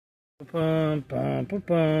Bum, bum, bum,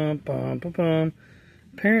 bum, bum, bum, bum.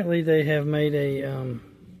 Apparently they have made a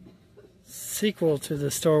sequel to the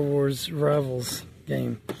Star Wars Rivals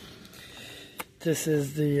game. This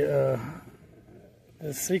is the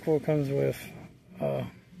sequel comes with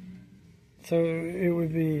so it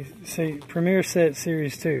would be, say, Premiere Set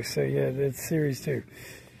Series 2. So yeah, it's Series 2.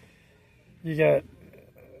 You got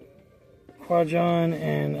Qui-Gon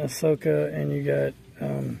and Ahsoka, and you got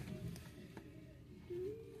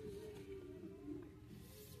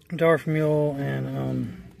Darth Mule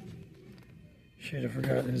and shit, I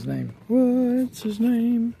forgot his name. What's his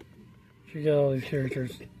name? You got all these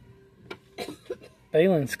characters.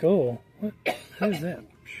 Balin Skull. What? Who's that?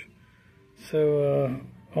 So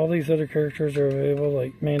all these other characters are available,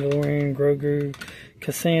 like Mandalorian, Grogu,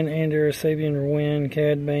 Kassan, Andor, Sabian, Rowan,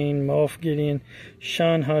 Cad Bane, Moff Gideon,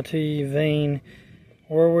 Shan Hati, Vane,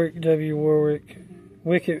 Warwick W. Warwick,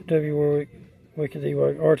 Wicket W. Warwick, Wicket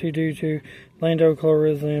Ewok, R2-D2, Lando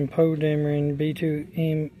Calrissian, Poe Dameron, B2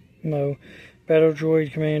 Emo, Battle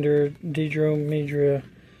Droid Commander, Dedro Midra,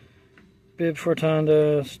 Bib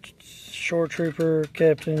Fortanda, Shore Trooper,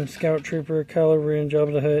 Captain, Scout Trooper, Kylo Ren,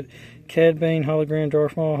 Jabba the Hutt, Cad Bane, Hologram,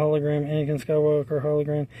 Darth Maul, Hologram, Anakin Skywalker,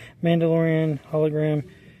 Hologram, Mandalorian, Hologram,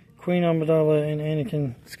 Queen Amidala, and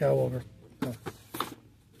Anakin Skywalker.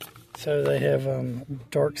 So they have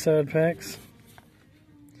dark side packs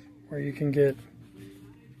where you can get,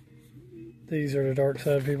 these are the dark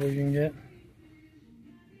side people you can get.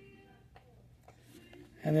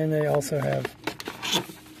 And then they also have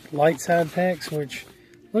light side packs, which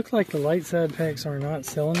look like the light side packs are not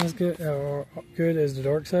selling as good as the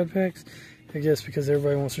dark side packs. I guess because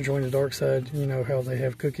everybody wants to join the dark side, you know how they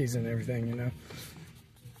have cookies and everything, you know.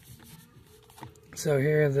 So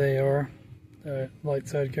here they are, the light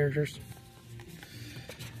side characters.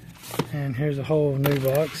 And here's a whole new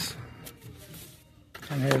box.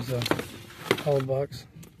 And here's a old box.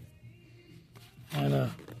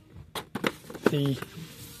 And the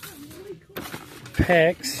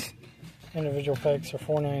packs, individual packs, are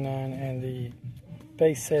 $4.99, and the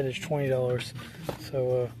base set is $20.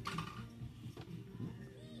 So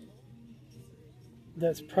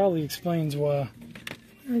that probably explains why.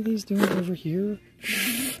 What are these doing over here?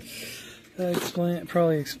 That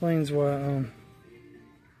probably explains why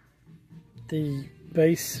the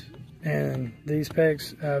base and these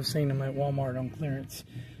packs, I've seen them at Walmart on clearance.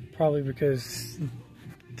 Probably because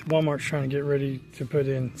Walmart's trying to get ready to put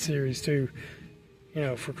in Series 2, you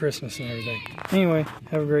know, for Christmas and everything. Anyway,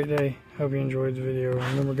 have a great day. Hope you enjoyed the video.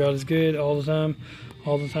 Remember, God is good all the time.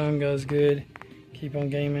 All the time, God is good. Keep on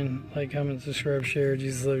gaming. Like, comment, subscribe, share.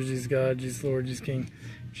 Jesus loves, Jesus God, Jesus Lord, Jesus King.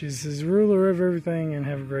 Jesus is the ruler of everything, and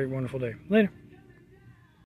have a great, wonderful day. Later.